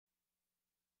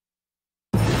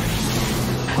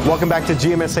Welcome back to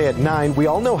GMSA at 9. We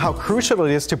all know how crucial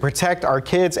it is to protect our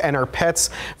kids and our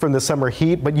pets from the summer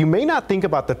heat, but you may not think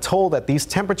about the toll that these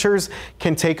temperatures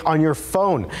can take on your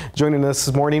phone. Joining us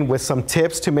this morning with some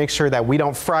tips to make sure that we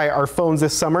don't fry our phones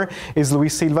this summer is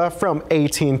Luis Silva from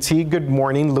AT&T. Good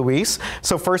morning, Luis.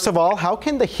 So first of all, how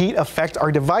can the heat affect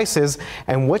our devices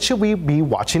and what should we be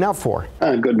watching out for?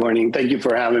 Good morning. Thank you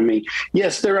for having me.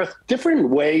 Yes, there are different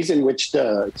ways in which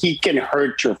the heat can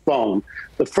hurt your phone.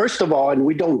 But first of all, and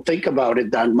we don't think about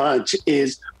it that much,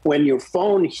 is when your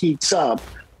phone heats up,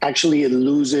 actually it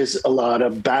loses a lot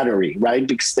of battery, right?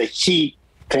 Because the heat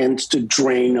tends to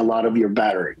drain a lot of your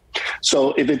battery.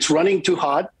 So if it's running too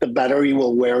hot, the battery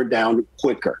will wear down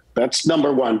quicker. That's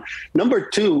number one. Number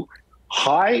two,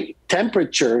 high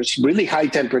temperatures, really high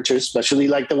temperatures, especially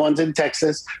like the ones in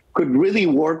Texas, could really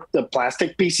warp the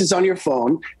plastic pieces on your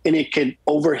phone, and it can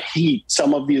overheat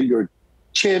some of your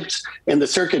chips and the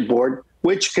circuit board,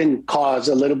 which can cause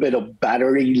a little bit of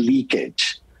battery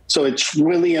leakage. So it's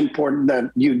really important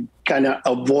that you kind of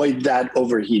avoid that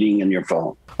overheating in your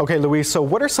phone. Okay, Luis, so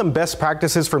what are some best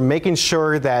practices for making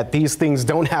sure that these things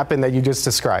don't happen that you just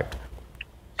described?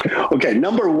 Okay,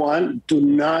 number one, do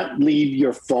not leave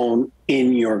your phone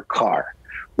in your car,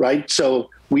 right? So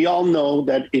we all know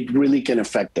that it really can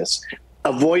affect us.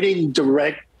 Avoiding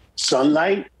direct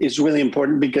sunlight is really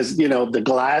important because, the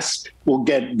glass will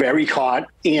get very hot,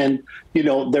 and,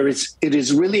 it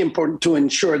is really important to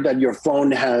ensure that your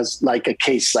phone has like a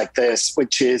case like this,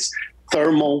 which is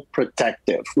thermal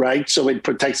protective, right? So it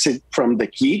protects it from the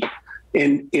heat,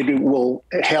 and it will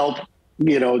help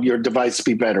your device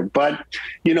be better. But,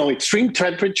 extreme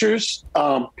temperatures,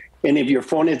 and if your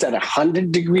phone is at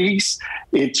 100 degrees,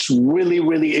 it's really,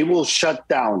 it will shut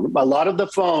down. A lot of the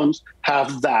phones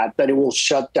have that it will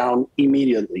shut down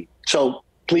immediately. So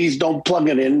please don't plug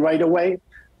it in right away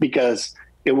because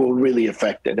it will really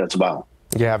affect it as well.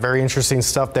 Yeah, very interesting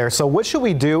stuff there. So what should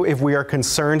we do if we are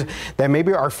concerned that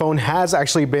maybe our phone has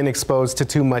actually been exposed to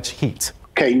too much heat?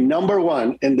 Okay, number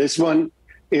one, and this one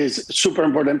is super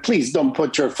important. Please don't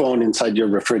put your phone inside your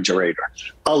refrigerator.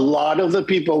 A lot of the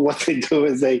people, what they do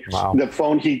is the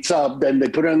phone heats up, then they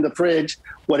put it in the fridge.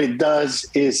 What it does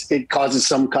is it causes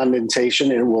some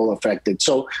condensation and it will affect it.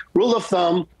 So rule of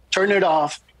thumb, turn it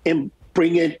off and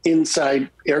bring it inside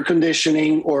air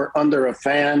conditioning or under a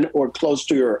fan or close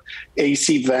to your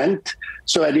AC vent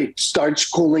so that it starts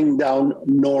cooling down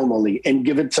normally, and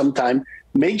give it some time.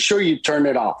 Make sure you turn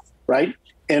it off, right?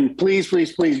 And please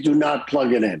do not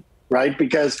plug it in, right?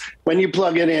 Because when you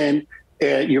plug it in,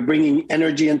 you're bringing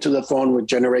energy into the phone, which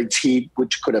generates heat,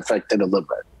 which could affect it a little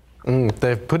bit.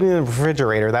 They put it in the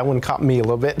refrigerator. That one caught me a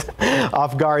little bit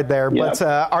off guard there. Yep. But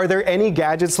are there any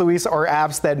gadgets, Luis, or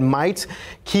apps that might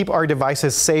keep our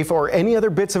devices safe, or any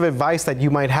other bits of advice that you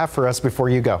might have for us before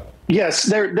you go? Yes,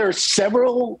 there are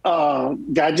several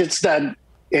gadgets and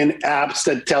apps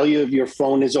that tell you if your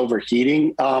phone is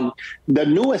overheating. The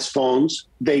newest phones,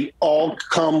 they all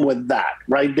come with that,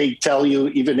 right? They tell you,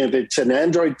 even if it's an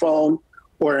Android phone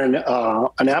or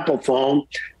an Apple phone,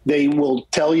 they will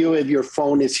tell you if your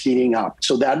phone is heating up.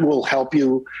 So that will help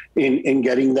you in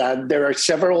getting that. There are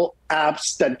several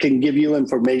apps that can give you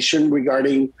information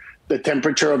regarding the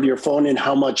temperature of your phone and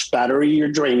how much battery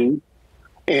you're draining,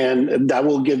 and that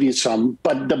will give you some.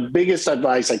 But the biggest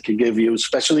advice I could give you,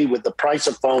 especially with the price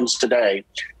of phones today,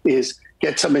 is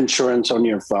get some insurance on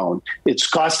your phone. It's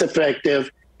cost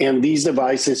effective, and these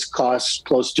devices cost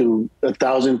close to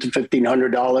 $1,000 to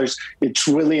 $1,500. It's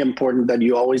really important that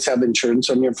you always have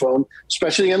insurance on your phone,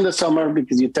 especially in the summer,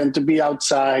 because you tend to be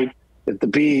outside at the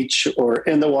beach or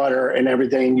in the water and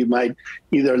everything. You might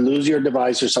either lose your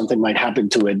device or something might happen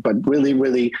to it. But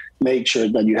really make sure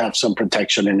that you have some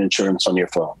protection and insurance on your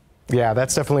phone. Yeah,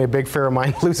 that's definitely a big fear of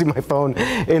mine, losing my phone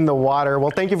in the water. Well,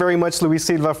 thank you very much, Luis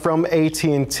Silva from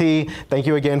AT&T. Thank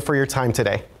you again for your time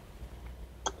today.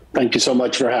 Thank you so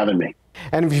much for having me.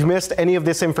 And if you missed any of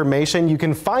this information, you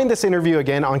can find this interview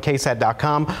again on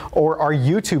KSAT.com or our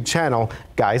YouTube channel.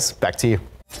 Guys, back to you.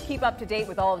 Keep up to date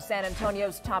with all of San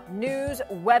Antonio's top news,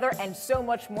 weather, and so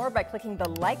much more by clicking the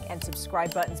like and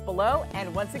subscribe buttons below.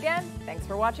 And once again, thanks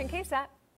for watching KSAT.